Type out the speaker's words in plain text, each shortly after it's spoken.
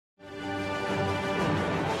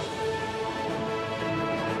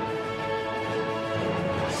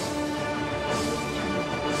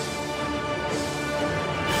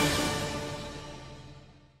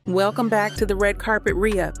Welcome back to the Red Carpet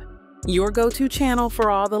Re-Up, your go-to channel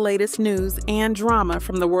for all the latest news and drama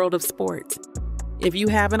from the world of sports. If you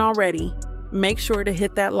haven't already, make sure to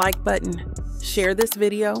hit that like button, share this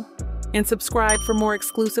video, and subscribe for more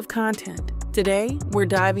exclusive content. Today, we're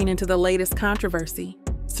diving into the latest controversy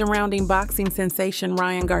surrounding boxing sensation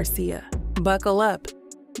Ryan Garcia. Buckle up,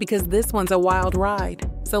 because this one's a wild ride.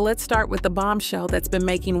 So let's start with the bombshell that's been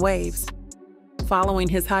making waves. Following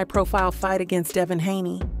his high-profile fight against Devin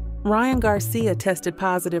Haney, Ryan Garcia tested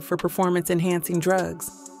positive for performance-enhancing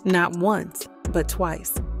drugs, not once, but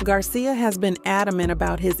twice. Garcia has been adamant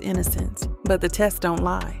about his innocence, but the tests don't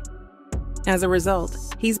lie. As a result,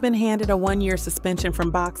 he's been handed a 1-year suspension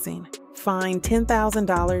from boxing, fined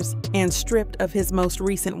 $10,000, and stripped of his most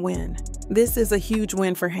recent win. This is a huge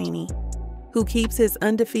win for Haney, who keeps his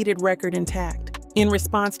undefeated record intact. In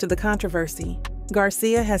response to the controversy,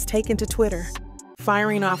 Garcia has taken to Twitter,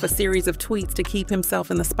 firing off a series of tweets to keep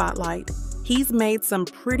himself in the spotlight. He's made some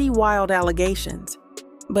pretty wild allegations,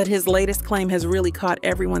 but his latest claim has really caught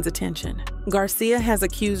everyone's attention. Garcia has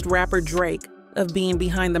accused rapper Drake of being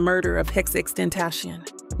behind the murder of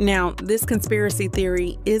XXXTentacion. Now, this conspiracy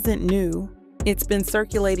theory isn't new. It's been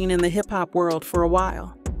circulating in the hip-hop world for a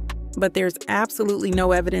while, but there's absolutely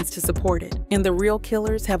no evidence to support it, and the real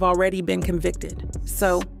killers have already been convicted.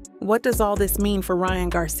 So, what does all this mean for Ryan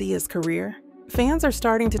Garcia's career? Fans are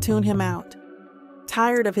starting to tune him out,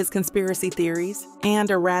 tired of his conspiracy theories and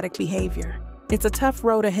erratic behavior. It's a tough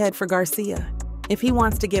road ahead for Garcia if he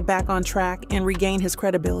wants to get back on track and regain his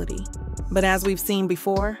credibility. But as we've seen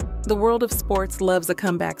before, the world of sports loves a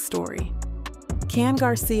comeback story. Can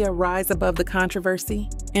Garcia rise above the controversy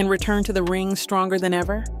and return to the ring stronger than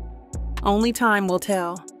ever? Only time will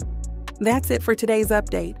tell. That's it for today's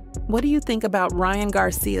update. What do you think about Ryan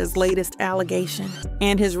Garcia's latest allegation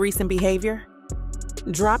and his recent behavior?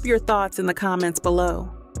 Drop your thoughts in the comments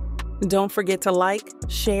below. Don't forget to like,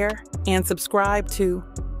 share, and subscribe to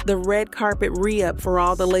the Red Carpet Re-Up for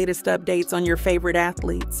all the latest updates on your favorite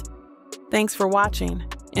athletes. Thanks for watching,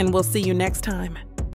 and we'll see you next time.